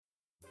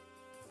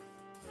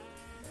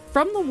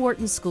From the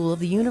Wharton School of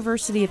the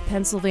University of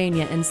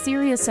Pennsylvania and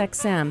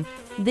SiriusXM,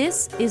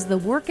 this is the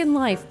Work and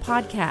Life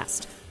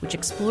podcast, which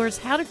explores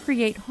how to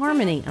create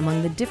harmony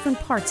among the different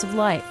parts of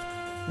life: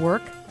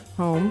 work,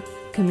 home,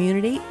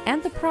 community,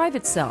 and the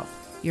private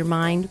self, your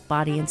mind,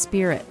 body, and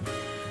spirit.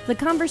 The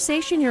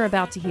conversation you're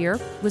about to hear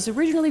was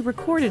originally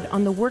recorded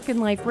on the Work and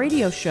Life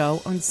radio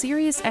show on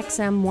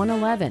SiriusXM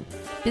 111,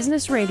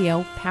 business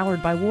radio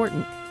powered by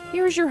Wharton.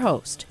 Here is your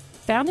host,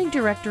 founding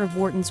director of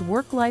Wharton's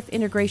Work-Life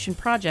Integration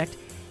Project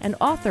and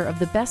author of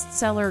the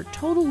bestseller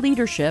Total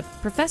Leadership,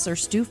 Professor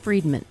Stu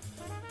Friedman.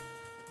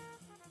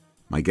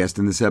 My guest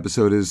in this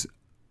episode is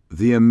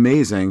the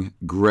amazing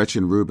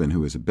Gretchen Rubin,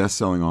 who is a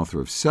best-selling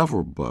author of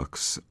several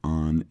books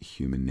on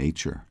human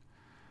nature.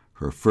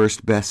 Her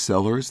first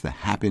bestsellers, The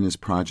Happiness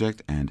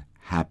Project and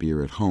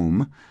Happier at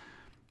Home,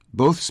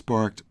 both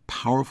sparked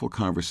powerful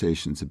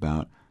conversations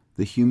about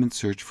the human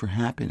search for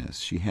happiness.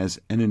 She has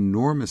an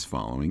enormous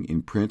following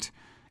in print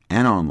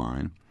and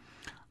online.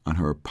 On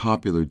her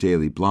popular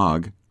daily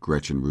blog,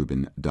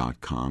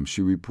 GretchenRubin.com,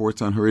 she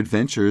reports on her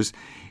adventures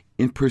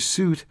in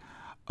pursuit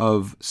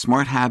of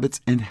smart habits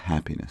and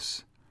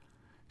happiness.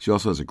 She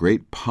also has a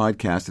great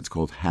podcast. It's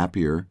called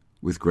Happier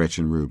with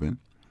Gretchen Rubin.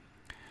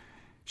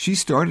 She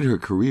started her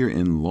career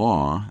in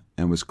law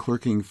and was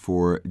clerking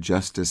for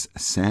Justice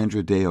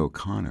Sandra Day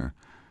O'Connor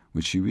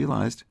when she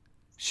realized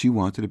she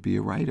wanted to be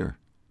a writer.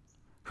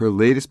 Her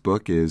latest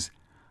book is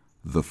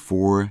The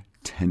Four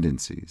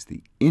Tendencies,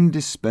 the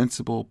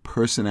indispensable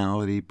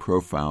personality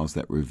profiles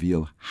that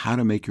reveal how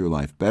to make your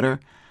life better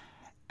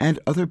and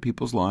other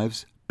people's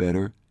lives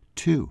better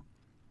too.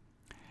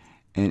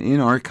 And in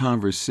our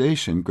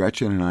conversation,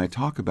 Gretchen and I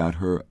talk about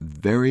her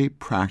very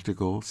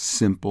practical,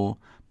 simple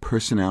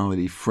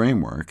personality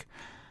framework,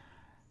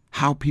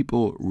 how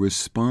people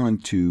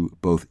respond to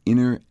both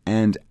inner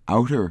and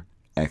outer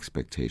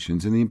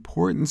expectations, and the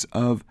importance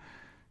of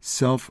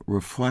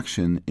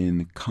self-reflection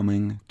in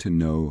coming to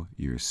know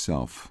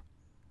yourself.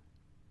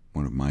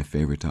 One of my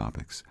favorite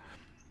topics.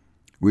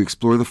 We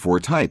explore the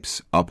four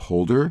types: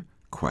 upholder,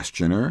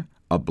 questioner,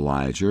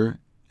 obliger,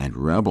 and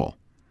rebel.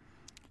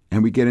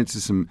 And we get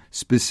into some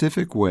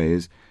specific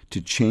ways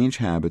to change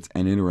habits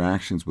and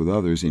interactions with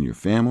others in your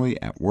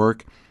family, at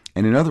work,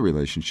 and in other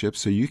relationships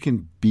so you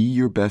can be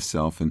your best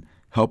self and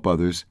help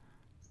others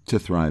to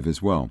thrive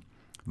as well.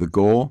 The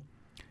goal: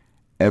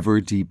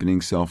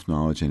 ever-deepening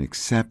self-knowledge and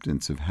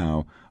acceptance of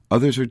how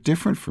others are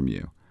different from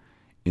you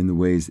in the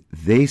ways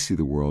they see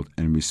the world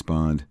and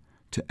respond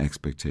to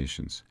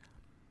expectations.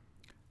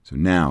 So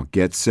now,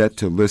 get set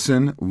to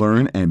listen,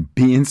 learn, and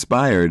be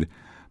inspired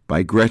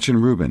by Gretchen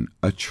Rubin,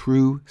 a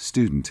true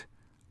student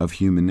of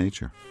human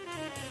nature.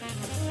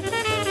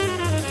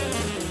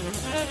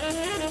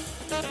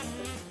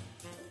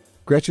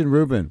 Gretchen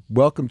Rubin,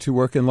 welcome to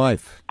Work and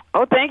Life.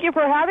 Oh, thank you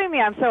for having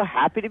me. I'm so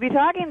happy to be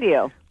talking to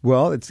you.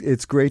 Well,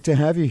 it's great to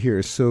have you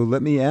here. So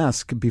let me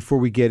ask, before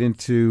we get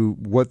into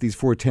what these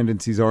four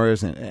tendencies are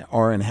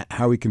and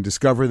how we can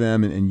discover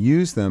them and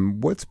use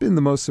them, what's been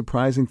the most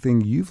surprising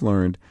thing you've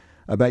learned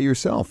about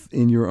yourself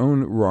in your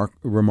own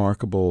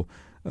remarkable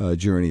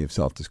journey of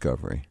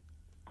self-discovery?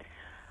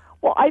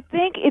 Well, I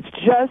think it's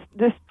just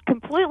this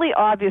completely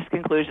obvious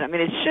conclusion. I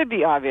mean, it should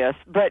be obvious,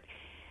 but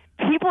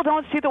people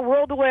don't see the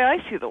world the way I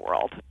see the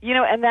world,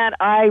 and that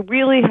I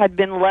really had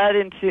been led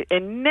into,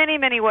 in many,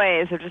 many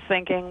ways, of just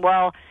thinking,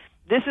 well,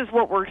 this is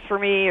what works for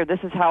me, or this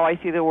is how I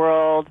see the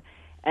world,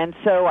 and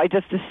so I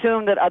just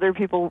assumed that other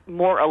people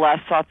more or less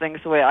saw things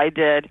the way I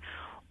did,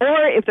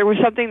 or if there was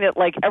something that,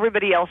 like,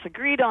 everybody else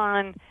agreed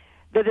on,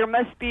 that there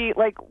must be,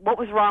 like, what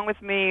was wrong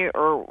with me,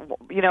 or,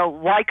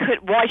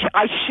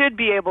 I should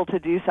be able to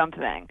do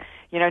something.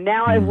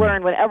 Now I've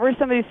learned whenever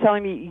somebody's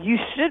telling me, you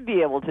should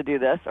be able to do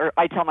this, or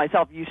I tell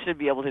myself, you should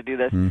be able to do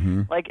this,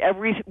 like,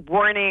 every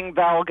warning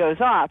bell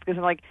goes off, because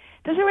I'm like,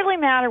 does it really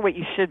matter what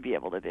you should be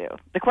able to do?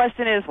 The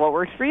question is, what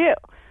works for you?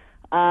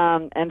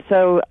 And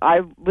so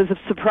I was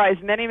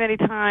surprised many, many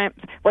times.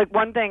 Like,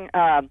 one thing,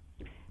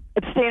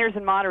 abstainers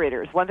and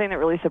moderators, one thing that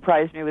really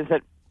surprised me was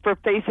that for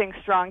facing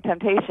strong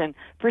temptation,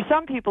 for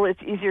some people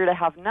it's easier to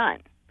have none.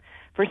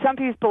 For some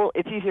people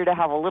it's easier to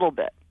have a little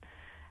bit.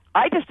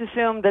 I just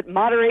assumed that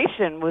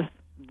moderation was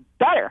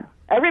better.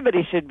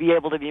 Everybody should be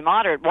able to be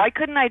moderate. Why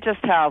couldn't I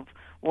just have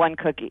one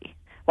cookie?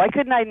 Why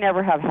couldn't I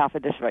never have half a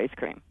dish of ice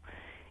cream?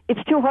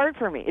 It's too hard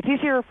for me. It's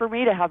easier for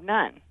me to have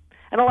none.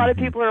 And a lot of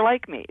people are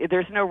like me.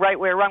 There's no right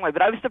way or wrong way.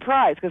 But I was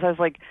surprised because I was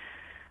like,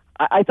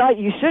 I thought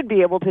you should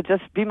be able to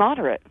just be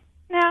moderate.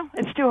 No,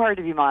 it's too hard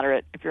to be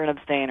moderate if you're an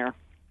abstainer.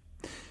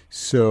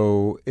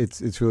 So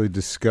it's really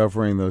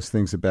discovering those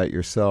things about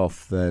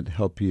yourself that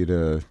help you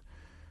to,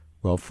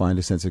 well, find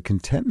a sense of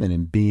contentment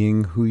in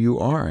being who you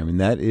are. I mean,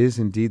 that is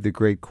indeed the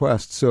great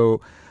quest. So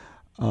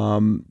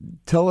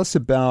tell us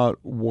about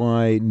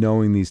why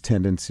knowing these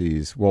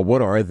tendencies, well,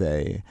 what are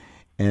they,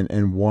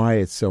 and why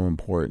it's so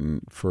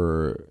important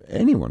for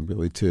anyone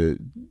really to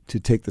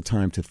take the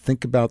time to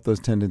think about those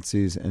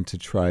tendencies and to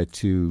try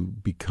to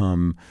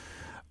become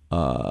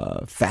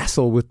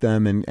facile with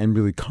them and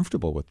really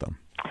comfortable with them.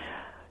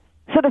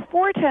 So the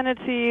four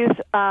tendencies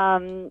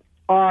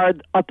are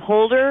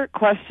upholder,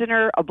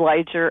 questioner,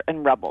 obliger,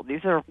 and rebel.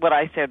 These are what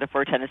I say are the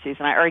 4 tendencies,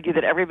 and I argue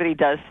that everybody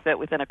does fit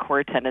within a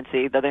core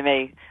tendency, though they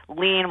may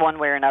lean one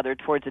way or another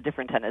towards a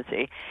different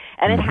tendency.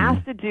 And it has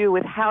to do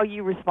with how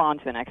you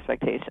respond to an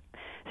expectation.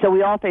 So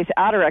we all face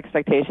outer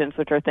expectations,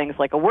 which are things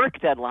like a work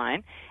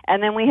deadline,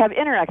 and then we have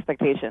inner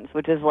expectations,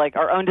 which is like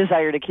our own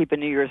desire to keep a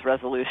New Year's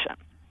resolution.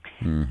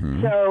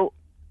 So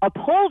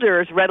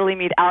upholders readily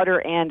meet outer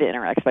and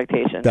inner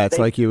expectations. That's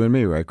like you and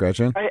me, right,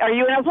 Gretchen? Are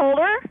you an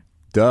upholder?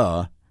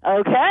 Duh.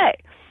 Okay.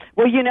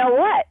 Well, you know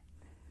what?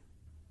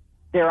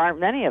 There aren't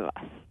many of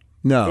us.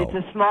 No. It's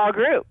a small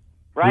group,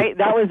 right?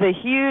 That was a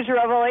huge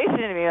revelation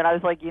to me, and I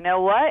was like, you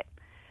know what?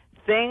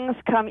 Things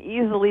come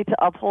easily to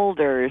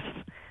upholders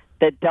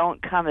that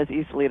don't come as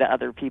easily to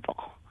other people.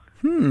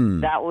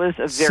 That was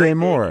a very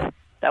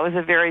That was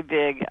a very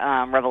big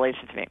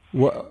revelation to me.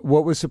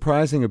 What was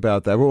surprising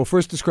about that? Well,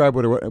 first describe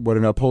what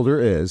an upholder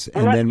is,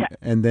 and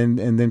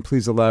then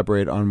please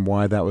elaborate on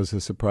why that was a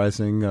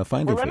surprising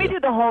finding. Well, let me do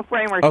the whole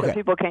framework so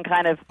people can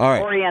kind of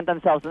orient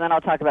themselves, and then I'll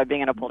talk about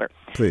being an upholder.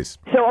 Please.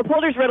 So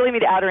upholders readily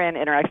meet outer and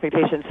inner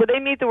expectations. So they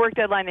meet the work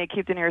deadline, they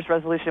keep the New Year's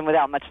resolution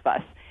without much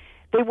fuss.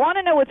 They want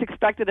to know what's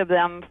expected of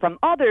them from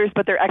others,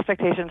 but their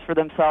expectations for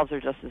themselves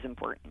are just as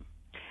important.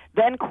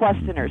 Then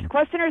questioners.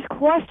 Questioners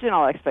question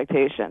all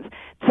expectations.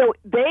 So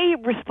they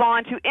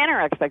respond to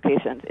inner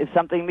expectations. If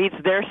something meets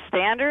their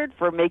standard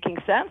for making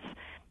sense,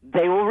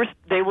 they will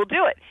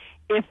do it.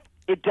 If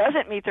it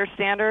doesn't meet their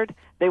standard,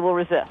 they will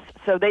resist.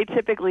 So they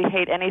typically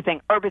hate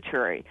anything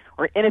arbitrary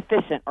or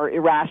inefficient or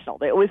irrational.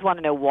 They always want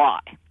to know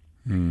why.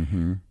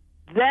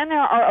 Then there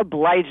are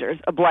obligers.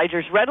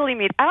 Obligers readily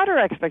meet outer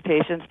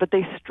expectations, but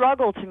they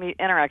struggle to meet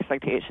inner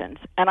expectations.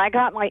 And I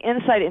got my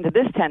insight into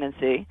this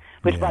tendency,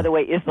 which, by the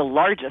way, is the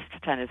largest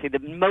tendency. The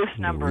most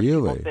number of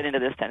people fit into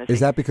this tendency. Is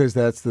that because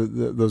those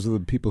are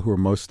the people who are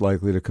most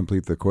likely to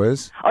complete the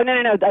quiz? Oh, no.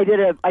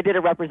 I did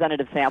a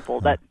representative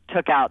sample that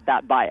took out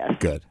that bias.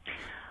 Good.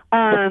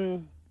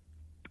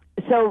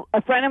 So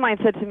a friend of mine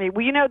said to me,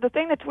 well, you know, the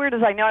thing that's weird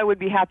is I know I would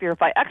be happier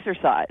if I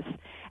exercise.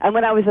 And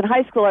when I was in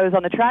high school, I was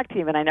on the track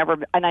team, and I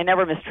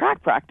never missed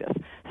track practice.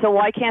 So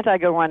why can't I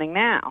go running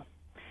now?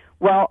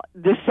 Well,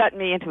 this set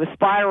me into a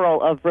spiral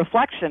of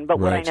reflection, but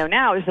what I know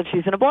now is that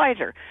she's an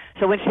obliger.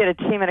 So when she had a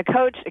team and a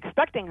coach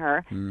expecting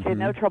her, she had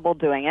no trouble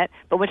doing it.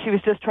 But when she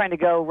was just trying to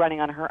go running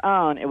on her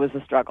own, it was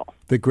a struggle.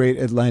 The Great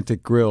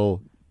Atlantic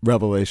Grill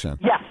revelation.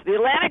 Yes, the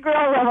Atlantic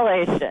Grill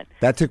revelation.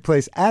 That took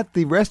place at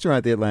the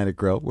restaurant, the Atlantic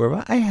Grill,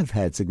 where I have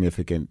had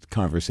significant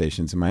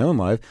conversations in my own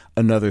life.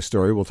 Another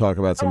story we'll talk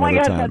about some other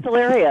time. Oh my God, that's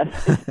hilarious.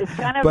 It's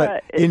kind of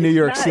in New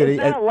York City.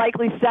 It's not a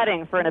likely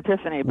setting for an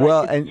epiphany,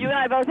 but you and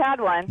I both had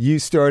one. You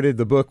started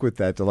the book with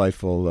that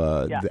delightful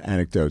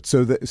anecdote.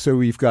 So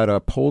we've got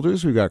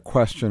upholders, we've got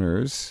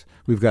questioners,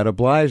 we've got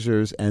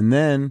obligers, and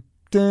then...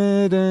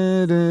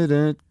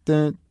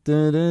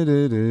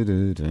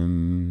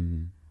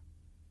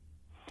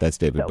 That's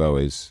David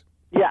Bowie's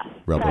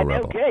Rebel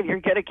Rebel. Good.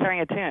 You're good at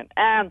carrying a tune.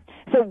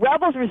 So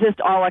rebels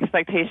resist all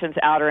expectations,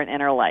 outer and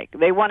inner alike.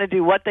 They want to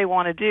do what they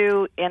want to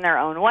do in their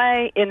own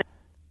way.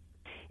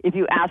 If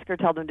you ask or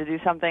tell them to do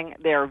something,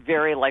 they're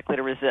very likely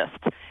to resist.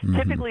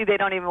 Typically, they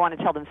don't even want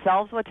to tell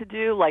themselves what to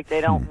do. Like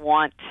they don't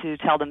want to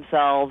tell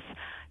themselves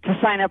to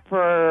sign up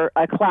for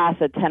a class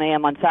at 10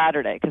 a.m. on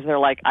Saturday because they're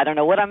like, I don't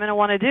know what I'm going to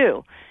want to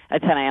do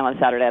at 10 a.m. on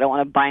Saturday. I don't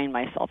want to bind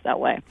myself that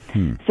way.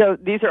 So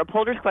these are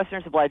upholders,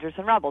 questioners, obligers,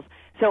 and rebels.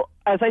 So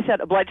as I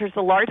said, obliger is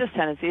the largest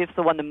tendency. It's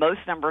the one the most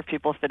number of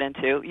people fit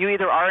into. You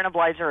either are an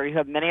obliger or you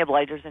have many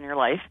obligers in your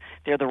life.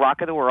 They're the rock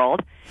of the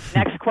world.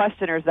 Next,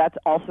 questioners, that's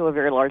also a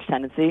very large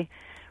tendency.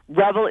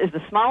 Rebel is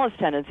the smallest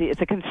tendency.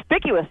 It's a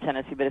conspicuous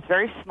tendency, but it's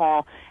very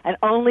small, and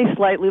only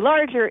slightly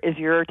larger is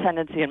your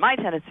tendency and my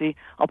tendency,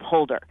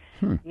 upholder.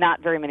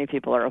 Not very many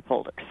people are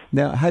upholders.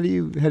 Now, how do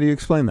you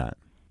explain that?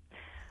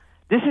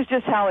 This is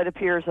just how it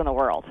appears in the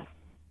world.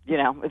 You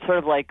know, it's sort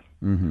of like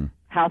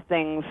how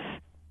things,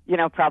 you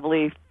know,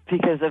 probably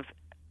because of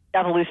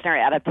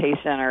evolutionary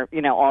adaptation or,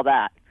 you know, all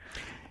that.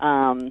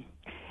 And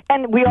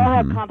we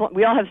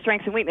all have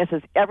strengths and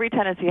weaknesses. Every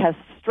tendency has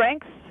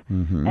strengths,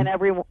 and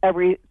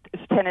every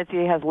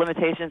tendency has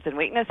limitations and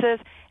weaknesses.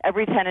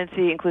 Every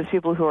tendency includes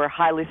people who are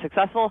highly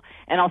successful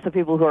and also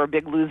people who are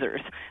big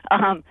losers.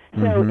 So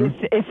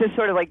it's just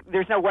sort of like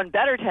there's no one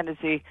better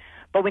tendency,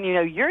 but when you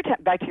know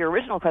back to your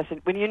original question,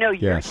 when you know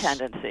your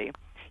tendency,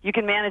 you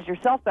can manage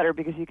yourself better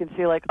because you can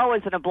see like, oh,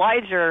 as an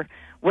obliger,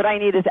 what I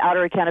need is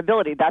outer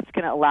accountability. That's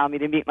going to allow me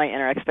to meet my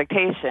inner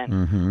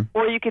expectation.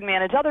 Or you can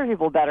manage other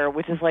people better,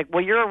 which is like,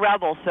 well, you're a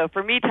rebel, so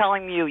for me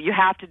telling you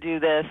have to do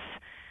this,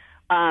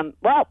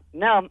 well,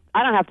 no,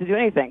 I don't have to do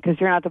anything because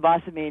you're not the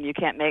boss of me and you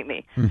can't make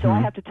me. So I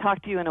have to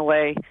talk to you in a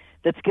way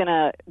that's going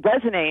to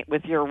resonate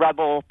with your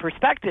rebel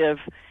perspective,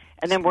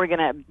 and then we're going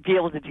to be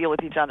able to deal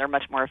with each other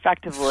much more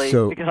effectively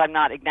because I'm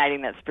not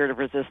igniting that spirit of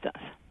resistance.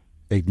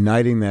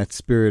 Igniting that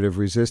spirit of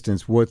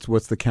resistance,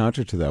 what's the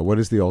counter to that? What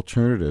is the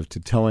alternative to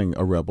telling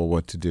a rebel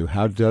what to do?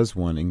 How does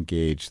one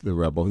engage the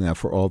rebel? Now,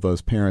 for all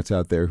those parents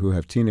out there who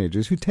have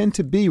teenagers who tend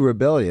to be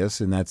rebellious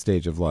in that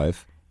stage of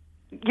life.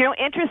 You know,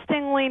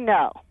 interestingly,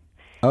 no.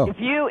 Oh.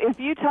 If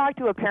you talk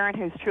to a parent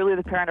who's truly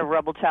the parent of a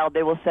rebel child,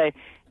 they will say,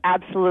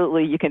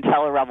 absolutely, you can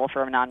tell a rebel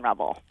from a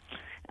non-rebel.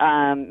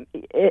 And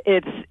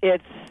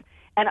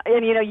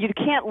you know, you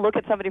can't look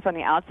at somebody from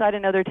the outside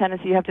and know their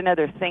tendency. You have to know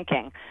their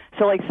thinking.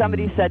 So like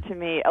somebody said to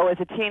me, as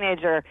a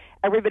teenager,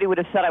 everybody would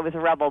have said I was a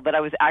rebel, but I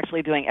was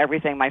actually doing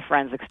everything my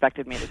friends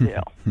expected me to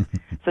do.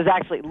 So it's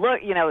actually, it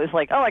was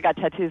like, I got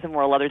tattoos and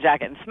wore a leather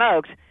jacket and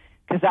smoked,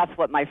 because that's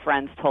what my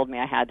friends told me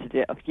I had to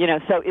do. You know,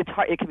 so it's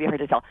hard. It can be hard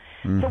to tell.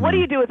 So what do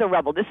you do with a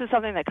rebel? This is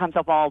something that comes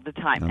up all the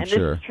time. I'm and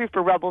sure. This is true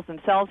for rebels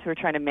themselves who are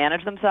trying to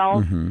manage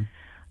themselves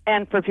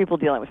and for people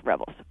dealing with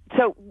rebels.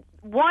 So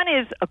one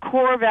is a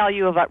core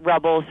value of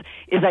rebels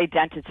is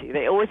identity.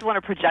 They always want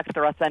to project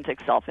their authentic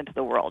self into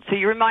the world. So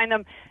you remind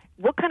them,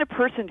 what kind of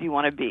person do you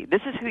want to be?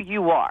 This is who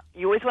you are.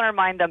 You always want to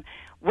remind them,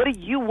 what do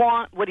you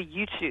want? What do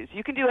you choose?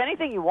 You can do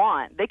anything you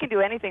want. They can do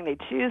anything they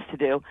choose to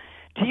do.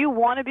 Do you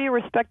want to be a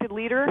respected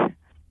leader?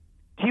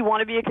 Do you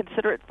want to be a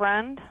considerate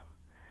friend?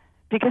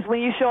 Because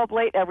when you show up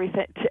late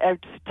to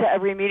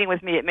every meeting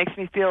with me, it makes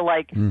me feel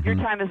like your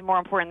time is more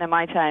important than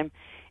my time,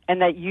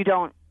 and that you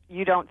don't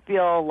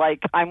feel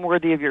like I'm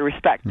worthy of your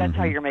respect. That's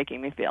how you're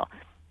making me feel.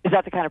 Is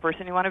that the kind of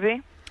person you want to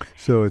be?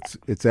 So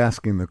it's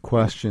asking the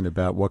question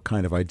about what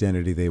kind of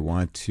identity they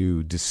want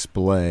to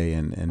display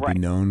and Right.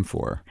 be known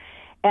for.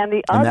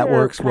 And that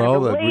works well.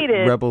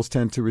 Related, Rebels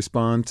tend to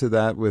respond to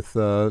that with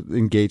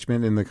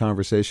engagement in the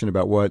conversation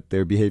about what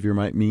their behavior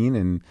might mean,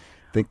 and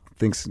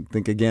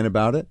think again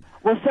about it.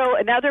 Well, so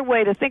another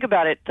way to think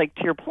about it, like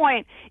to your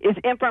point, is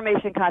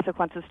information,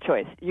 consequences,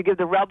 choice. You give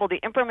the rebel the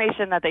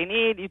information that they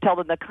need. You tell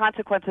them the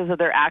consequences of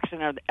their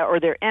action or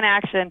their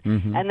inaction,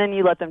 and then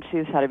you let them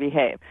choose how to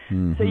behave.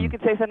 So you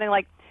could say something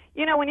like,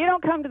 you know, when you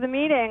don't come to the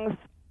meetings,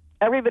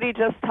 everybody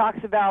just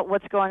talks about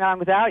what's going on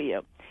without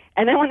you.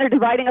 And then when they're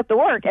dividing up the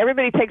work,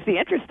 everybody takes the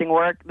interesting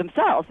work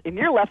themselves, and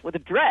you're left with the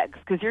dregs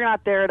because you're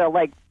not there to,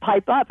 like,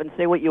 pipe up and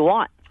say what you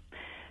want.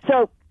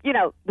 So, you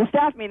know, the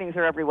staff meetings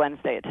are every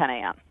Wednesday at 10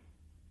 a.m.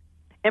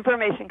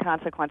 Information,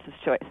 consequences,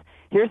 choice.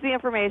 Here's the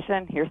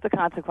information. Here's the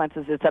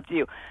consequences. It's up to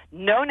you.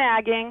 No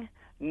nagging,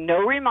 no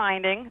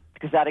reminding,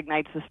 because that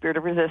ignites the spirit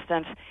of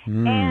resistance.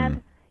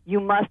 And you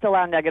must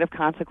allow negative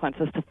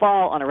consequences to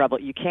fall on a rebel.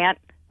 You can't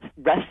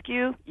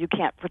rescue. You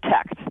can't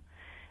protect.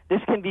 This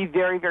can be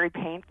very, very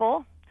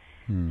painful.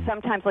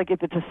 Sometimes, like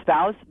if it's a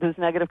spouse, those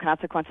negative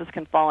consequences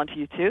can fall onto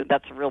you too.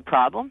 That's a real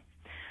problem.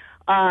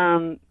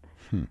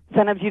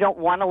 Sometimes you don't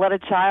want to let a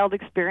child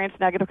experience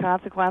negative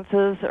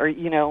consequences, or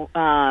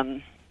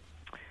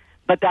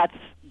but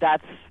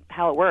that's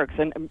how it works.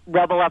 And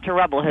rebel after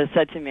rebel has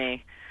said to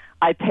me,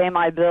 "I pay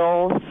my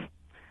bills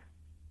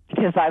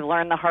because I've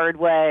learned the hard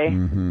way.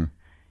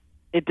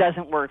 It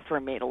doesn't work for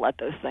me to let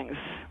those things."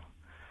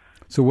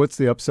 So, what's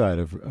the upside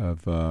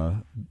of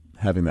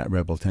having that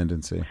rebel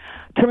tendency?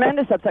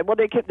 Tremendous upside. Well,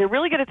 they're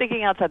really good at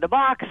thinking outside the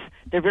box.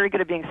 They're very good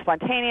at being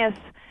spontaneous.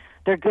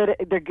 They're good.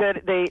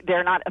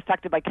 They're not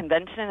affected by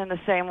convention in the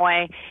same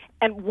way.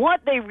 And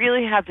what they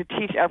really have to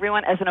teach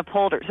everyone as an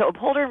upholder. So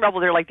upholder and rebel,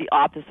 they're like the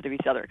opposite of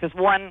each other, because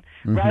one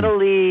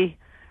readily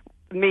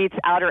meets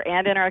outer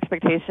and inner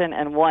expectation,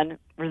 and one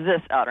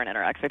resists outer and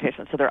inner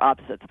expectation. So they're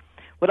opposites.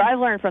 What I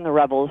learned from the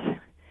rebels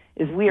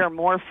is we are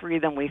more free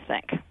than we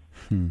think.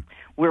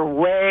 We're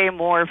way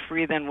more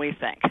free than we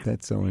think.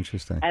 That's so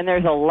interesting. And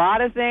there's a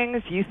lot of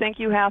things you think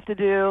you have to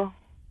do.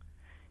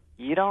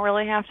 You don't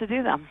really have to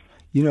do them.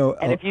 You know,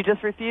 and if you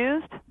just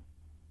refused,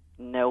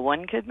 no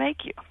one could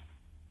make you.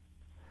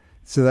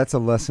 So that's a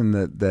lesson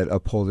that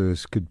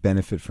upholders could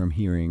benefit from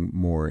hearing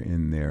more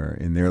in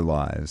their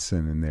lives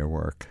and in their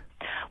work.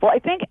 Well, I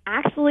think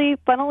actually,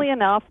 funnily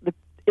enough,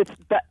 it's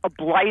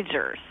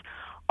obligers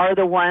are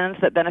the ones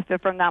that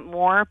benefit from that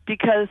more,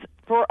 because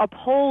for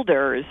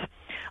upholders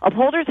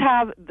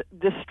have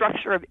the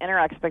structure of inner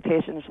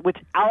expectations, which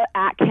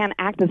can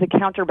act as a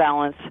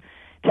counterbalance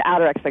to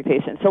outer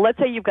expectations. So let's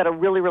say you've got a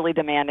really, really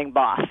demanding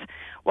boss.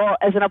 Well,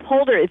 as an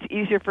upholder, it's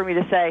easier for me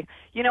to say,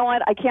 you know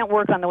what, I can't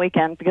work on the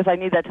weekend because I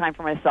need that time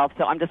for myself,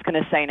 so I'm just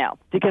going to say no.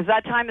 Because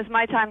that time is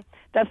my time.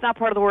 That's not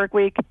part of the work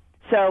week.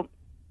 So,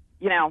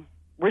 you know,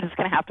 we're just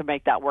going to have to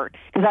make that work.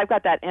 Because I've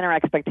got that inner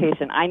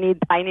expectation. I need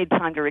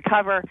time to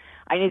recover.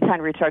 I need time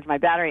to recharge my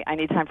battery. I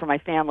need time for my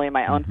family and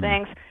my own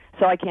things.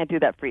 So I can't do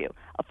that for you.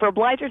 For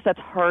obligers, that's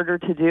harder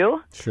to do.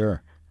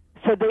 Sure.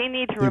 So they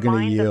need to They're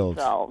remind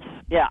themselves.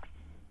 Yeah.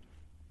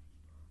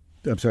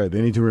 I'm sorry, they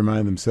need to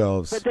remind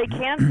themselves. But they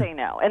can say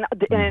no. And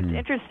it's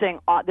interesting,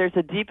 there's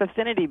a deep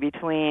affinity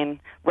between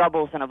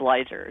rebels and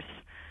obligers.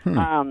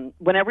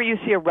 Whenever you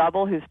see a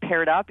rebel who's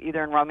paired up,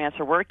 either in romance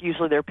or work,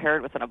 usually they're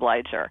paired with an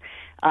obliger.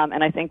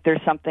 And I think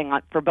there's something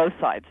for both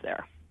sides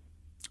there.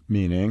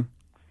 Meaning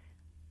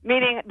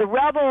the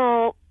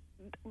rebel,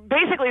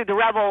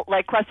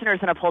 like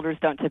questioners and upholders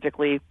don't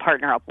typically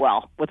partner up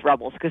well with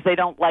rebels because they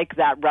don't like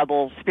that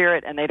rebel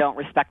spirit and they don't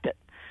respect it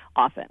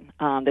often.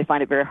 They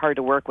find it very hard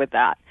to work with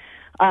that.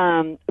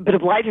 But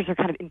obligers are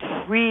kind of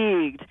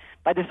intrigued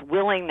by this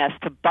willingness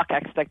to buck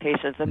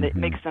expectations, and it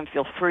makes them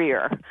feel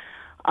freer.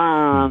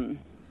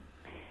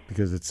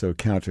 Because it's so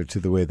counter to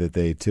the way that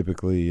they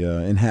typically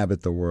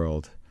inhabit the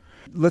world.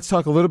 Let's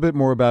talk a little bit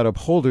more about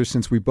upholders,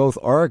 since we both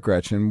are at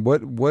Gretchen.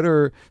 What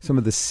are some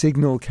of the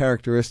signal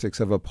characteristics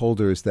of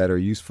upholders that are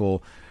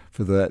useful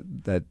for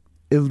that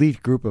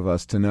elite group of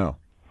us to know?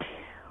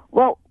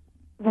 Well,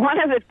 one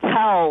of the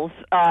tells,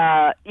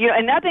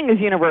 and nothing is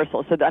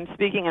universal, so I'm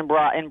speaking in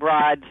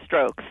broad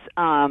strokes.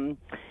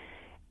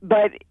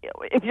 But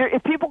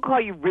if people call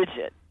you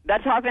rigid,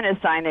 that's often a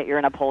sign that you're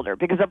an upholder,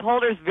 because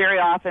upholders very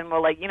often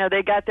will, like,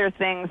 they got their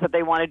things that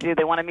they want to do.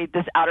 They want to meet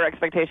this outer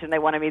expectation. They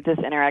want to meet this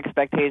inner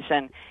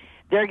expectation.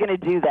 They're going to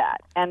do that,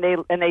 and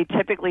they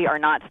typically are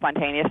not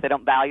spontaneous. They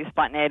don't value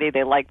spontaneity.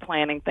 They like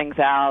planning things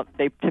out.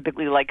 They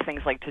typically like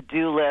things like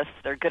to-do lists.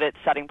 They're good at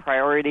setting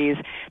priorities.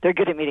 They're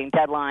good at meeting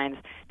deadlines.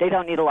 They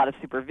don't need a lot of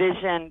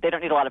supervision. They don't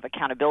need a lot of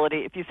accountability.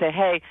 If you say,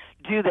 "Hey,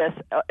 do this,"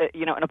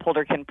 an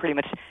upholder can pretty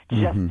much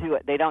just do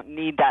it. They don't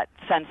need that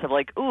sense of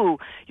like, "Ooh,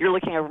 you're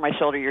looking over my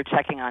shoulder. You're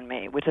checking on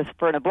me," which is,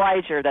 for an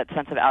obliger, that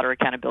sense of outer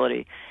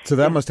accountability. So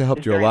that must have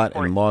helped you a lot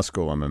important in law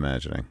school, I'm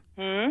imagining.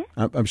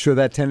 I'm sure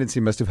that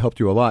tendency must have helped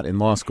you a lot in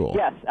law school.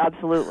 Yes,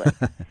 absolutely.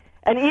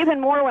 And even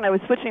more when I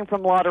was switching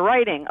from law to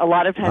writing. A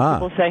lot of times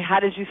people say, "How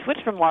did you switch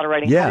from law to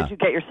writing? Yeah. How did you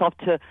get yourself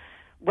to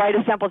write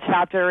a sample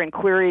chapter and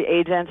query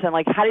agents? And,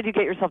 like, how did you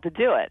get yourself to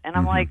do it?" And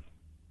I'm like,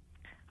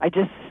 I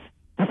just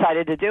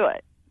decided to do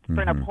it.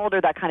 For an upholder,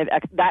 that kind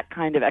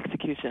of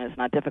execution is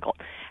not difficult.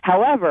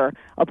 However,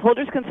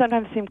 upholders can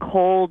sometimes seem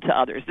cold to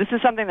others. This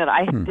is something that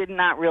I did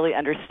not really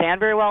understand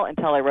very well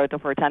until I wrote The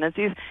Four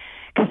Tendencies,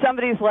 because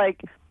somebody's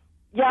like,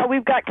 "Yeah,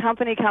 we've got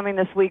company coming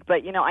this week,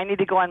 but, I need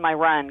to go on my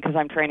run because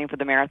I'm training for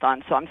the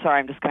marathon, so I'm sorry,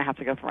 I'm just going to have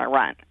to go for my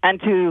run." And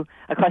to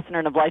a questioner,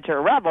 an obliger,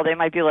 or rebel, they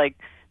might be like,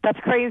 "That's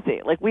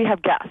crazy. Like, we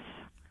have guests."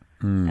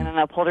 And an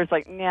upholder's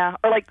like, "Yeah."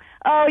 Or like,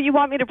 "Oh, you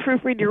want me to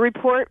proofread your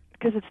report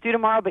because it's due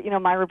tomorrow, but,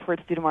 my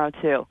report's due tomorrow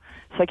too,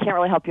 so I can't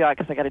really help you out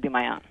because I got to do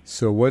my own."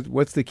 So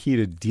what's the key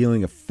to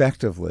dealing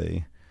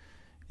effectively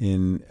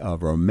in a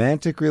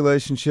romantic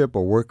relationship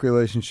or work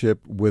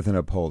relationship with an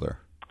upholder?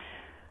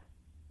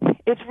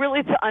 It's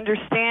really to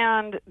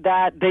understand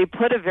that they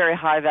put a very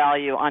high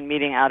value on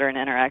meeting outer and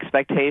inner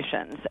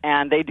expectations,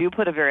 and they do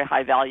put a very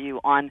high value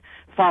on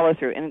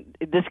follow-through. And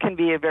this can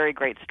be a very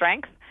great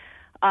strength,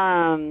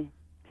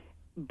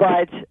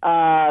 but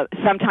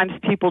sometimes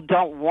people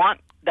don't want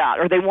that,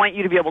 or they want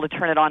you to be able to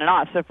turn it on and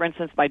off. So, for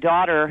instance, my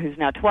daughter, who's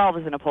now 12,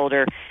 is an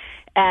upholder,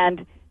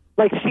 and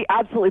she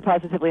absolutely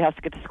positively has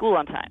to get to school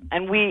on time.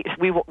 And we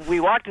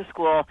walk to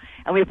school,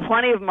 and we have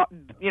plenty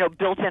of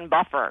built-in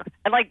buffer.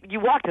 And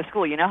you walk to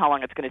school, you know how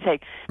long it's going to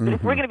take. But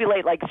if we're going to be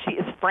late, she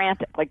is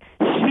frantic.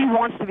 She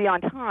wants to be on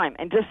time.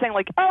 And just saying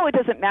 "Oh, it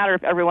doesn't matter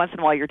if every once in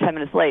a while you're 10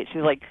 minutes late."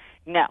 She's like,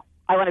 "No,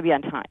 I want to be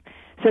on time."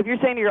 So if you're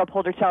saying to your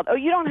upholder child, "Oh,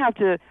 you don't have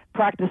to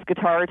practice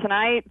guitar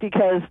tonight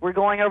because we're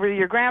going over to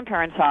your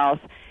grandparents' house,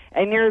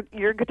 and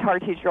your guitar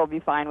teacher will be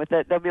fine with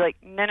it," they'll be like,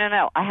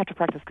 No, I have to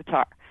practice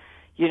guitar.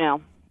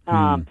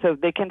 So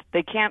they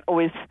can't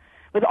always,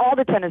 with all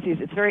the tendencies,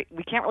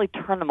 we can't really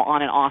turn them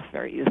on and off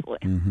very easily.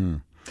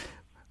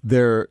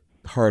 They're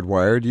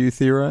hardwired, do you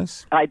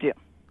theorize? I do.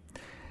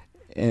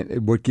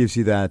 And what gives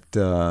you that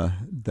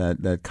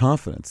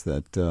confidence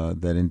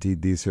that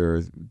indeed these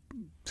are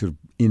sort of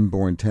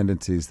inborn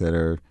tendencies that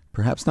are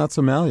perhaps not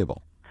so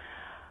malleable?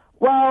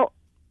 Well,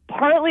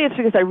 partly it's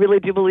because I really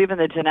do believe in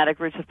the genetic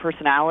roots of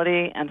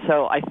personality, and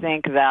so I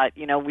think that,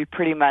 we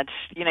pretty much,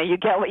 you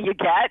get what you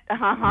get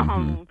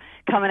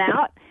coming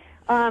out.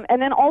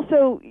 And then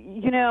also,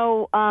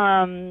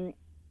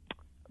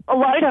 a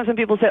lot of times when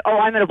people say, "Oh,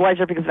 I'm an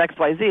obliger because of X,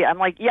 Y, Z," I'm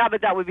like, yeah,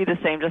 but that would be the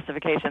same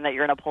justification that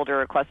you're an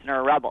upholder, a questioner,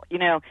 or a rebel.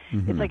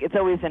 It's like it's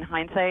always in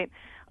hindsight.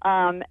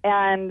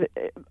 And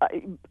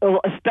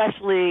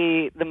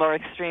especially the more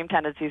extreme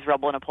tendencies,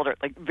 rebel and upholder,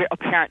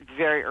 apparent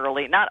very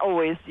early. Not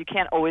always. You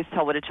can't always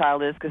tell what a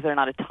child is because they're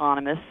not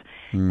autonomous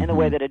in the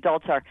way that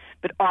adults are.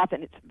 But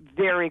often it's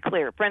very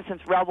clear. For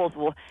instance, rebels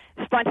will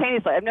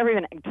spontaneously, I've never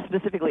even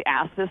specifically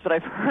asked this, but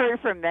I've heard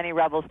from many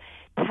rebels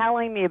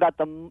telling me about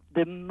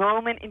the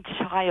moment in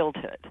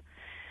childhood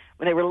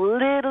when they were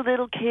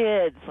little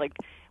kids,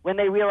 when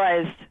they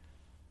realized,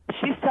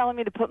 "She's telling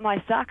me to put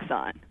my socks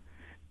on,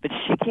 but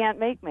she can't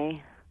make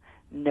me.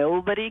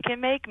 Nobody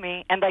can make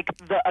me." And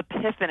the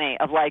epiphany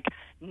of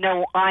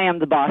no, I am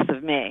the boss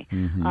of me.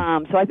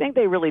 So I think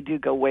they really do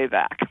go way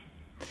back.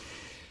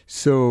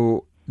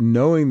 So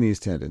knowing these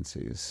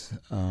tendencies,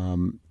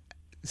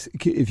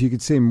 if you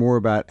could say more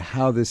about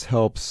how this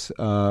helps,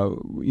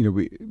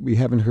 we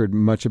haven't heard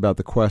much about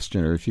the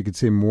questioner. If you could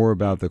say more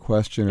about the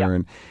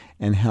questioner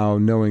and how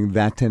knowing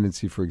that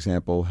tendency, for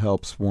example,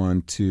 helps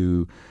one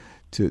to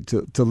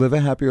live a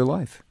happier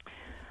life.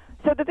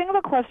 So the thing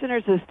about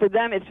questioners is, for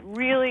them, it's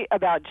really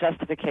about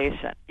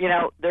justification.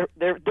 They're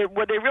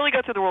what they really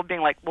go through the world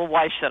being like, "Well,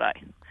 why should I?"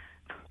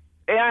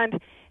 And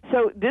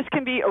so this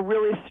can be a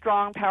really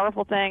strong,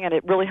 powerful thing, and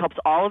it really helps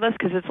all of us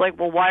because it's like,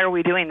 well, why are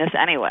we doing this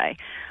anyway?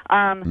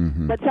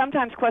 But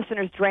sometimes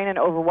questioners drain and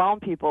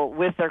overwhelm people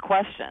with their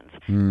questions.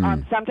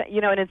 Sometimes,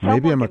 and in some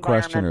maybe I'm a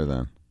questioner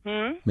then.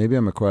 Maybe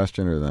I'm a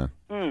questioner then.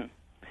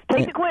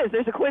 Take the quiz.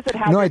 There's a quiz at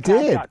No, I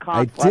did,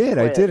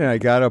 and I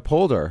got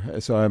upholder.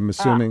 So I'm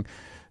assuming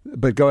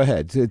But go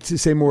ahead to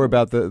say more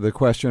about the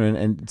question.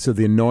 And so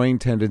the annoying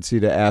tendency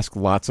to ask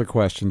lots of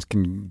questions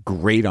can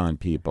grate on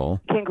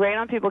people. Can grate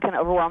on people, can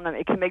overwhelm them.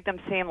 It can make them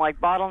seem like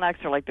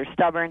bottlenecks or like they're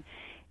stubborn.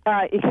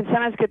 It can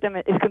sometimes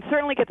it can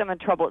certainly get them in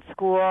trouble at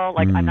school.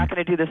 Like, I'm not going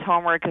to do this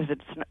homework because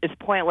it's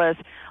pointless.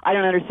 I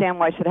don't understand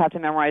why I should have to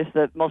memorize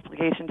the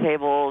multiplication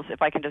tables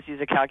if I can just use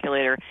a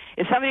calculator.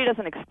 If somebody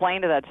doesn't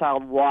explain to that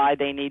child why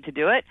they need to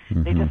do it,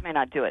 they just may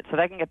not do it. So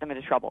that can get them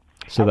into trouble.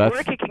 So at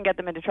work, it can get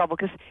them into trouble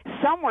because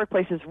some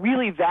workplaces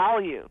really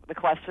value the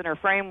questioner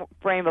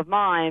frame of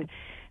mind,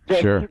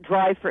 the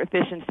drive for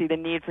efficiency, the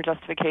need for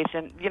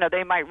justification.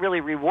 They might really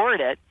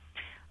reward it.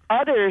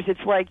 Others,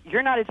 it's like,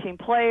 you're not a team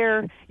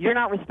player, you're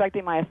not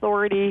respecting my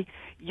authority,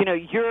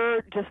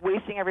 you're just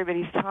wasting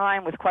everybody's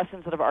time with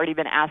questions that have already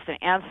been asked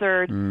and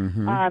answered.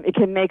 It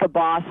can make a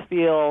boss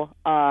feel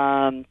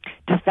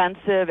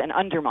defensive and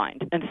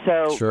undermined. And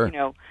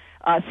so,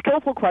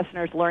 skillful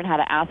questioners learn how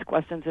to ask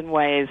questions in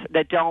ways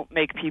that don't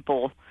make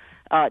people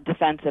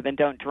defensive and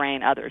don't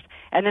drain others.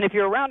 And then if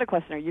you're around a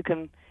questioner, you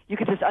can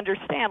just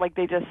understand, like,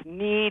 they just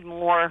need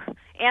more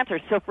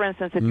answers. So, for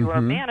instance, if you were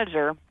a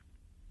manager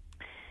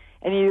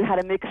and you had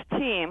a mixed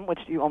team, which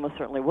you almost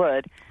certainly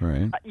would,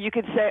 you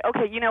could say,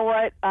 okay, you know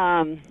what?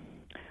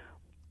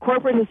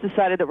 Corporate has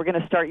decided that we're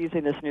going to start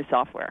using this new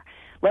software.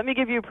 Let me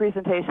give you a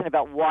presentation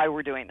about why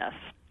we're doing this.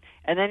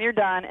 And then you're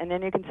done, and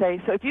then you can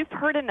say, so if you've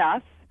heard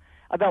enough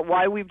about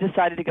why we've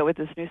decided to go with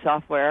this new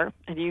software,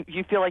 and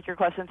you feel like your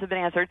questions have been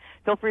answered,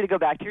 feel free to go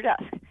back to your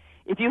desk.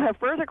 If you have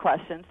further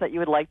questions that you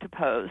would like to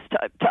pose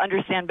to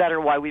understand better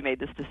why we made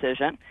this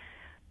decision,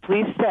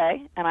 please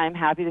stay, and I'm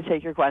happy to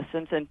take your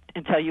questions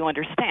until you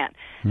understand.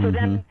 So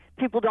then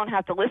people don't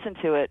have to listen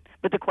to it,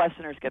 but the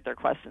questioners get their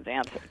questions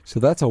answered. So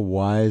that's a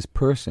wise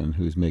person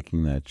who's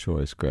making that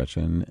choice,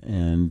 Gretchen.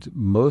 And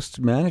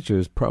most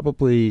managers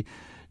probably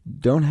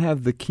don't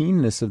have the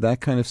keenness of that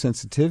kind of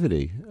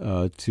sensitivity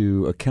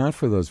to account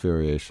for those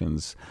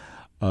variations.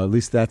 At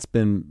least that's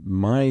been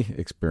my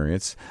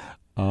experience.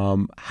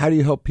 How do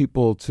you help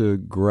people to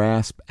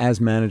grasp, as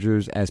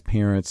managers, as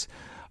parents,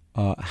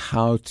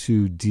 how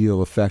to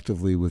deal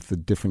effectively with the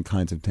different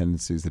kinds of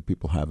tendencies that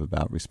people have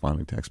about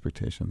responding to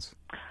expectations?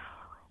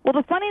 Well,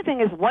 the funny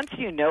thing is, once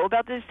you know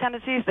about these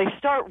tendencies, they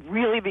start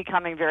really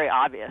becoming very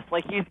obvious.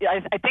 Like,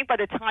 I think by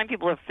the time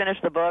people have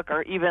finished the book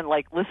or even,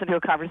 like, listened to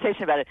a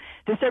conversation about it,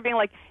 they start being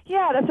like,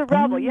 yeah, that's a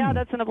rebel. Yeah,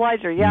 that's an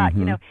obliger. Yeah,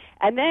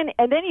 And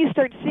then you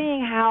start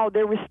seeing how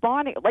they're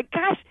responding. Like,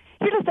 gosh,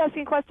 you're just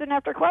asking question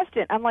after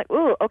question. I'm like,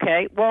 ooh,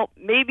 okay, well,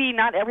 maybe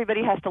not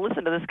everybody has to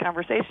listen to this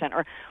conversation.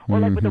 Or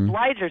like with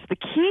obligers, the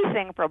key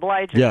thing for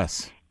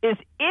obligers is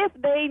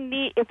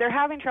if they're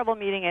having trouble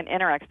meeting an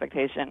inner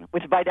expectation,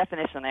 which by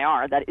definition they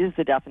are, that is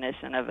the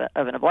definition of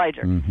an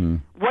obliger,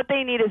 what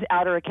they need is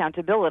outer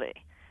accountability.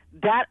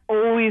 That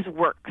always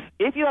works.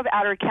 If you have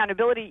outer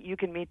accountability, you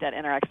can meet that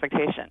inner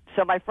expectation.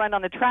 So my friend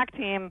on the track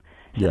team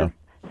sort of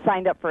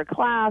signed up for a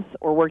class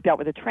or worked out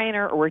with a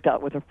trainer or worked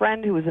out with a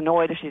friend who was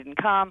annoyed if she didn't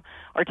come,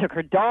 or took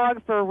her dog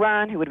for a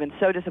run who would have been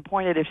so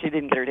disappointed if she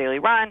didn't get her daily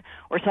run,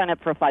 or signed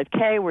up for a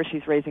 5K where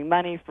she's raising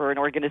money for an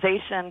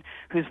organization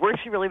whose work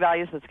she really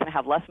values that's going to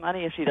have less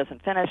money if she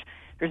doesn't finish.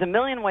 There's a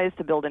million ways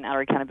to build in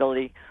outer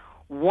accountability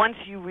once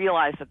you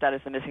realize that is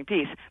the missing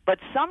piece. But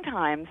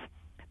sometimes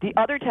the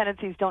other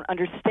tendencies don't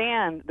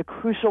understand the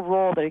crucial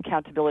role that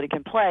accountability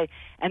can play,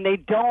 and they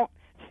don't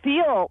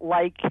feel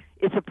like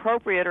it's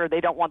appropriate, or they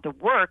don't want the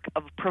work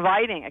of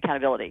providing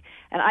accountability.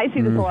 And I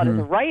see this a lot as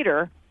a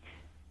writer,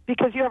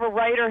 because you have a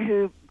writer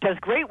who does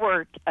great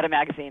work at a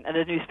magazine, at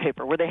a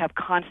newspaper, where they have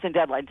constant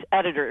deadlines,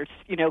 editors,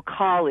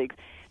 colleagues.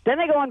 Then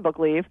they go on book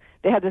leave.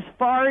 They have this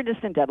far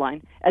distant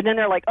deadline, and then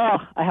they're like, oh,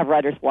 I have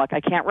writer's block.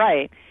 I can't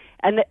write.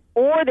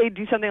 Or they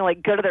do something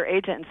like go to their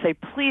agent and say,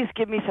 please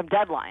give me some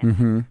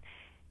deadlines.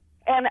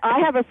 And I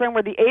have a friend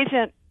where the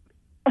agent,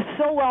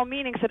 so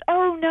well-meaning, said,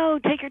 oh, no,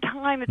 take your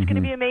time. It's going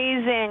to be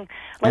amazing.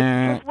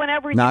 Like, just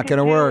whenever you not can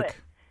going to work. It.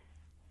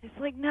 It's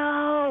like,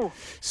 no.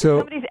 So,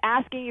 if somebody's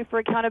asking you for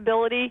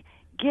accountability,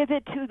 give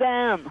it to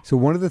them. So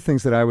one of the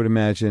things that I would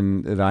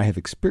imagine that I have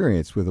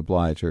experienced with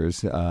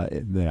obligers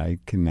that I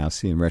can now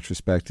see in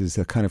retrospect is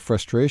a kind of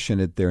frustration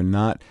that they're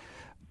not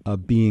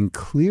being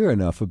clear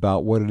enough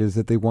about what it is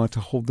that they want to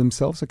hold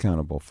themselves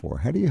accountable for.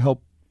 How do you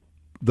help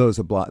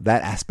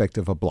that aspect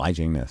of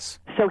obligingness?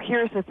 So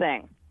here's the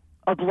thing.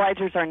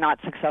 Obligers are not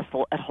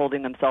successful at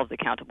holding themselves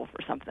accountable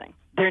for something.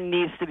 There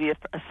needs to be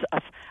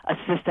a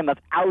system of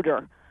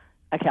outer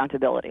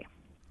accountability.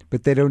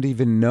 But they don't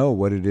even know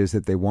what it is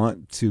that they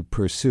want to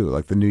pursue,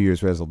 like the New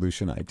Year's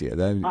resolution idea.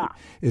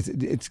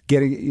 It's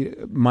getting.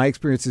 My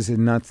experience is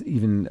not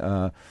even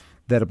that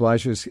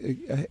obligers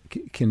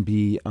can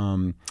be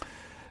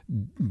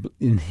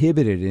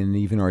inhibited in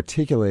even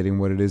articulating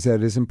what it is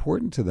that is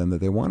important to them that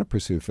they want to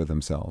pursue for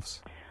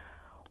themselves.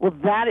 Well,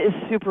 that is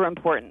super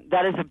important.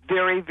 That is a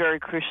very,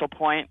 very crucial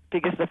point,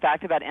 because the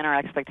fact about inner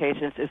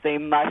expectations is they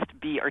must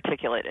be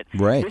articulated.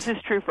 Right. This is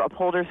true for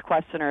upholders,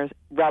 questioners,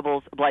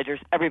 rebels, obligers,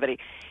 everybody.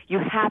 You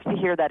have to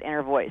hear that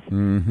inner voice.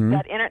 Mm-hmm.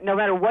 No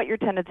matter what your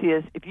tendency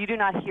is, if you do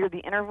not hear the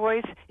inner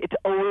voice, it's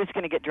always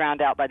going to get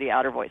drowned out by the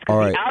outer voice. All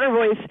Because right. the outer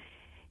voice,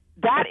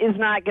 that is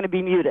not going to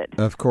be muted.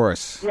 Of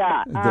course.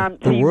 Yeah.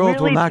 The world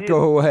will really not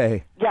go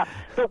away. Yeah.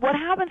 But what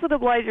happens with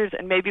obligers,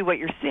 and maybe what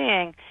you're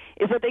seeing,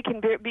 is that they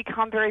can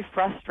become very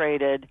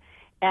frustrated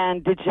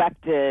and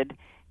dejected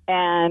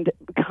and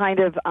kind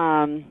of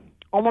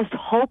almost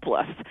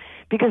hopeless,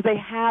 because they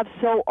have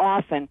so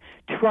often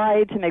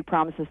tried to make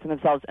promises to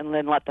themselves and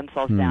then let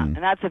themselves down.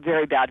 And that's a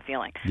very bad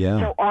feeling. Yeah.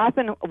 So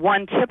often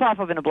one tip-off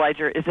of an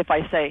obliger is if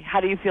I say, how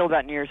do you feel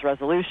about New Year's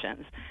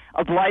resolutions?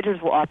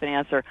 Obligers will often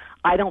answer,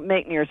 I don't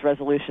make New Year's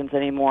resolutions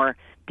anymore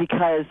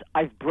because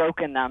I've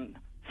broken them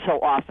so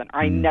often,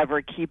 or I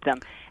never keep them.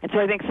 And so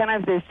I think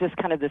sometimes there's just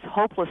kind of this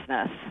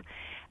hopelessness.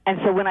 And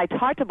so when I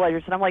talk to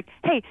obligers, and I'm like,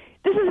 hey,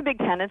 this is a big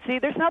tendency.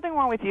 There's nothing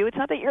wrong with you. It's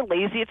not that you're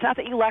lazy. It's not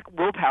that you lack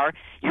willpower.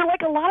 You're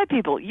like a lot of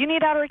people. You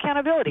need outer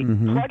accountability.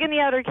 Plug in the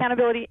outer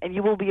accountability, and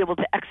you will be able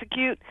to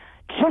execute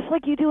just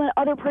like you do in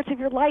other parts of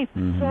your life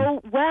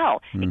so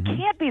well. It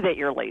can't be that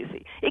you're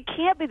lazy. It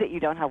can't be that you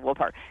don't have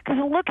willpower, because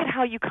look at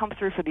how you come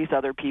through for these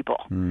other people.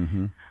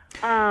 And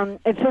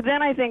so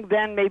then I think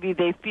then maybe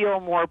they feel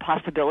more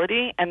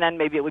possibility, and then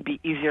maybe it would be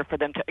easier for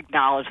them to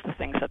acknowledge the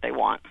things that they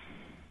want.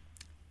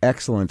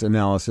 Excellent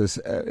analysis,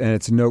 and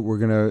it's a note we're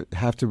going to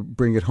have to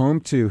bring it home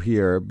to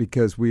here,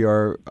 because we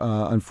are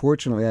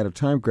unfortunately out of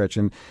time,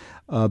 Gretchen.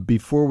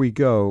 Before we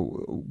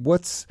go,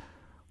 what's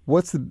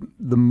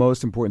the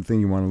most important thing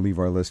you want to leave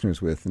our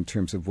listeners with in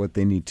terms of what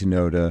they need to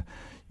know to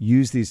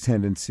use these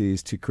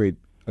tendencies to create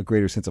a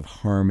greater sense of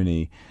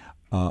harmony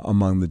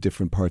among the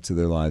different parts of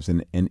their lives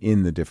and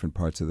in the different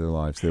parts of their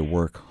lives, their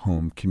work,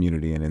 home,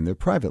 community, and in their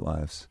private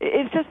lives?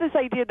 It's just this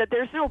idea that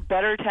there's no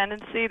better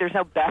tendency, there's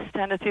no best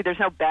tendency, there's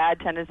no bad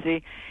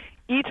tendency.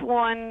 Each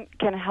one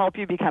can help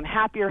you become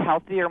happier,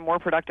 healthier, more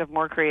productive,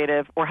 more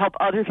creative, or help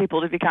other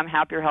people to become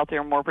happier,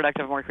 healthier, more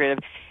productive, more creative.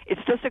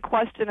 It's just a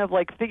question of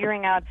like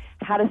figuring out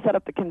how to set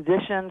up the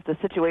conditions, the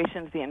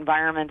situations, the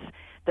environments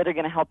that are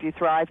going to help you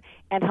thrive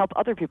and help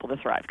other people to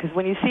thrive. Because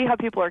when you see how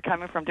people are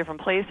coming from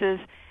different places,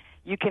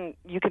 you can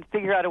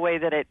figure out a way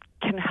that it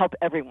can help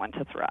everyone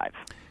to thrive.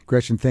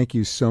 Gretchen, thank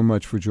you so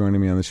much for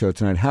joining me on the show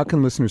tonight. How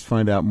can listeners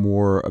find out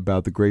more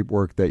about the great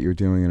work that you're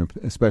doing, and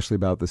especially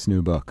about this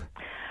new book?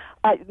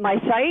 My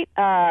site,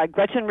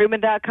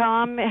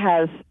 GretchenRubin.com,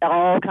 has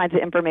all kinds of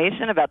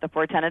information about the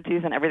 4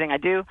 tendencies and everything I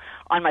do.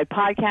 On my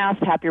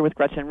podcast, Happier with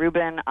Gretchen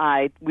Rubin,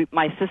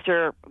 my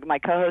sister, my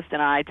co-host,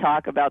 and I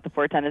talk about the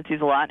 4 tendencies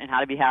a lot and how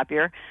to be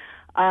happier.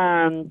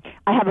 I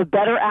have a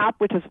Better app,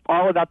 which is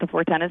all about the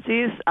 4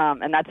 tendencies,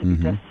 and that's if you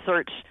just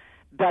search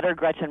Better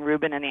Gretchen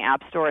Rubin in the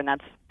App Store, and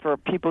that's for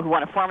people who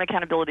want to form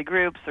accountability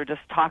groups or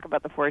just talk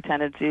about the 4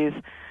 tendencies.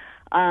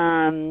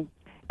 And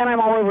I'm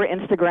all over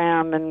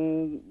Instagram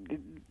and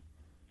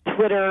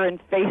Twitter and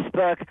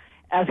Facebook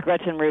as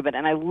Gretchen Rubin,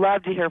 and I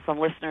love to hear from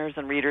listeners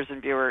and readers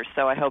and viewers,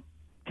 so I hope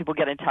people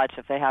get in touch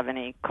if they have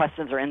any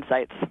questions or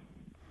insights.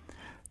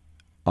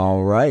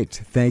 All right.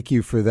 Thank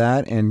you for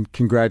that, and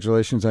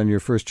congratulations on your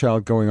first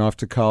child going off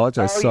to college.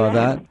 I saw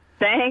that.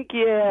 Thank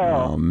you.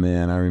 Oh,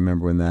 man, I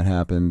remember when that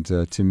happened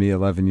to me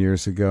 11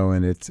 years ago,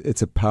 and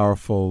it's a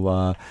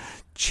powerful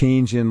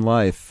change in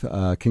life.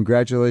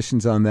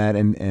 Congratulations on that,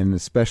 and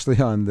especially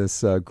on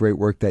this great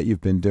work that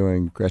you've been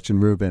doing, Gretchen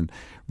Rubin.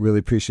 Really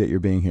appreciate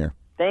your being here.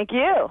 Thank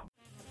you.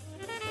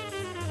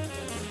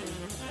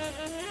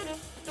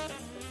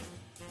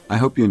 I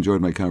hope you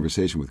enjoyed my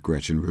conversation with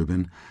Gretchen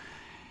Rubin,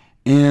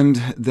 and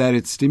that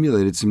it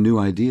stimulated some new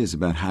ideas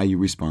about how you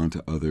respond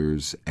to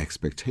others'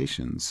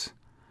 expectations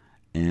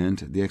and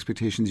the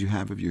expectations you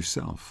have of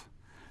yourself.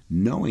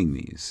 Knowing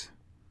these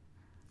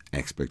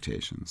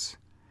expectations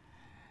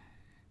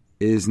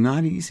is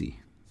not easy.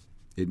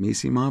 It may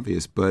seem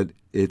obvious, but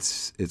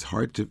it's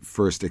hard to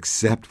first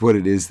accept what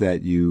it is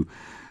that you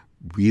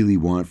really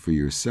want for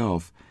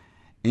yourself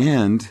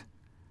and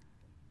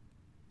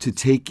to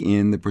take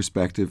in the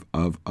perspective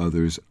of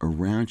others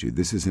around you.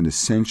 This is an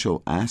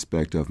essential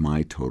aspect of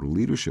my total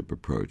leadership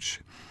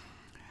approach.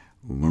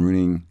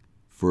 Learning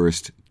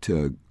first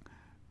to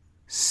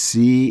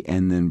see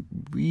and then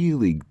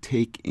really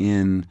take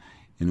in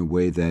a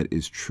way that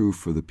is true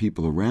for the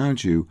people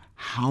around you,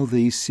 how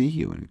they see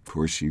you. And of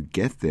course, you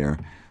get there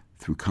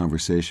through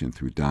conversation,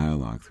 through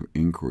dialogue, through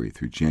inquiry,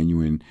 through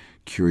genuine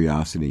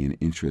curiosity and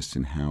interest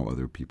in how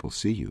other people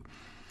see you.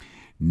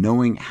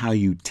 Knowing how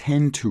you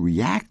tend to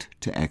react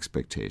to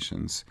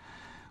expectations,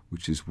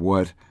 which is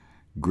what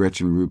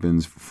Gretchen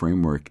Rubin's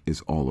framework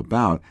is all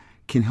about,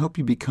 can help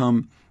you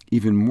become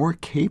even more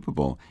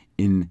capable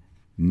in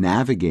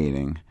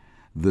navigating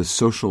the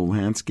social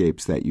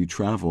landscapes that you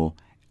travel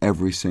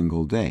every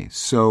single day.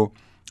 So,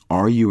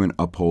 are you an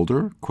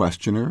upholder,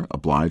 questioner,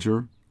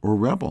 obliger, or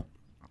rebel?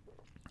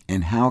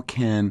 And how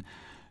can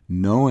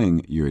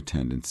knowing your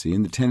tendency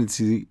and the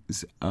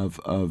tendencies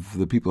of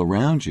the people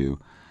around you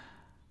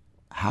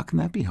how can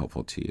that be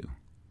helpful to you?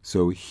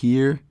 So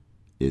here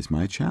is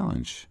my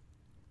challenge,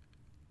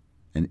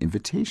 an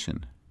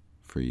invitation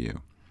for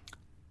you.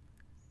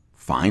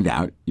 Find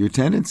out your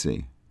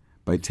tendency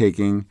by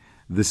taking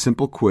the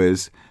simple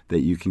quiz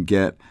that you can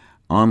get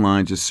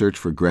online. Just search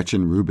for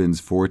Gretchen Rubin's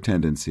 4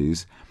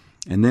 Tendencies.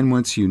 And then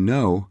once you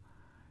know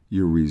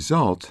your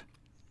result,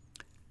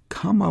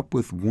 come up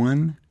with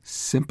one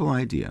simple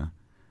idea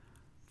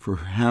for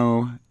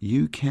how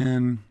you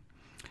can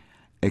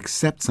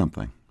accept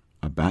something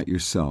about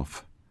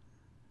yourself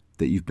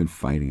that you've been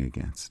fighting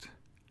against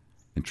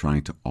and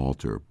trying to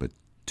alter, but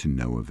to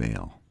no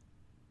avail.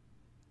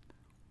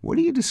 What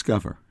do you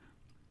discover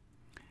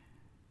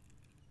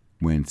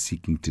when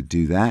seeking to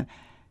do that?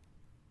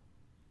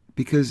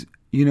 Because,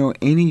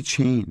 any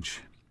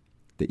change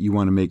that you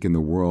want to make in the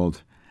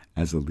world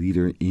as a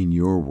leader in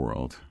your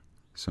world,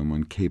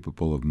 someone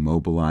capable of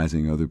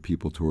mobilizing other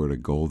people toward a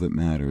goal that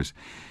matters,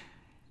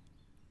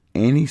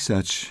 any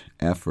such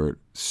effort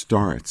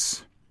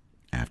starts,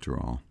 after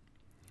all,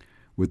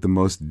 with the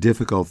most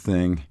difficult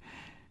thing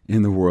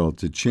in the world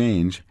to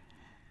change,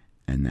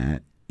 and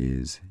that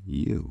is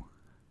you.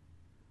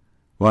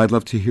 Well, I'd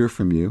love to hear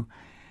from you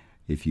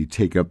if you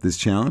take up this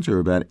challenge or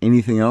about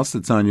anything else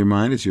that's on your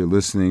mind as you're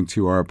listening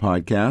to our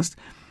podcast.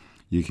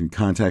 You can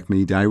contact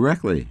me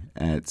directly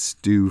at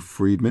Stu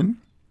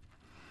Friedman.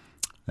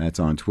 That's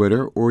on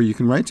Twitter, or you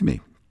can write to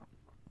me.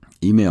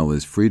 Email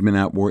is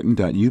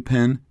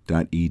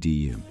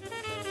friedman@wharton.upenn.edu.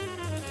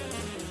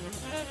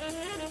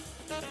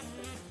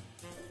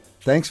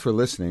 Thanks for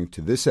listening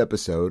to this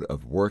episode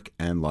of Work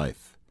and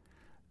Life.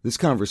 This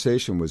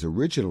conversation was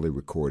originally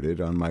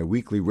recorded on my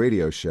weekly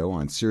radio show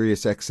on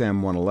Sirius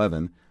XM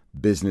 111,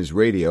 Business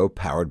Radio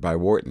powered by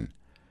Wharton.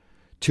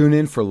 Tune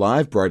in for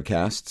live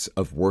broadcasts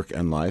of Work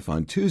and Life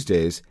on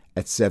Tuesdays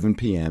at 7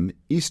 p.m.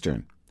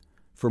 Eastern.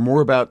 For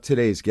more about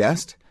today's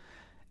guest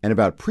and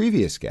about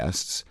previous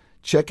guests,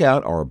 check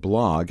out our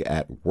blog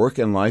at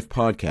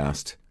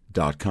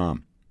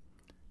workandlifepodcast.com.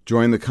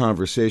 Join the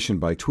conversation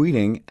by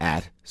tweeting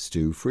at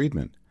Stu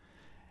Friedman.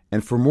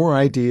 And for more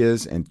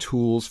ideas and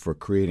tools for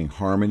creating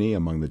harmony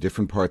among the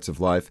different parts of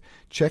life,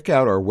 check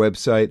out our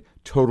website,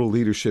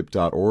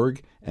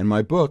 totalleadership.org, and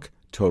my book,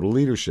 Total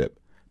Leadership.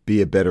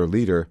 Be a better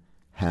leader,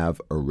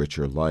 have a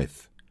richer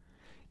life.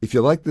 If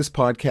you like this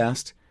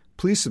podcast,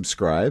 please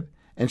subscribe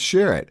and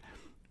share it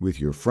with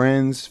your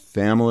friends,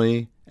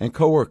 family, and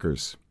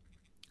coworkers.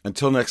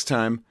 Until next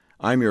time,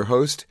 I'm your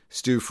host,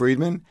 Stu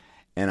Friedman,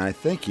 and I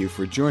thank you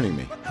for joining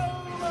me.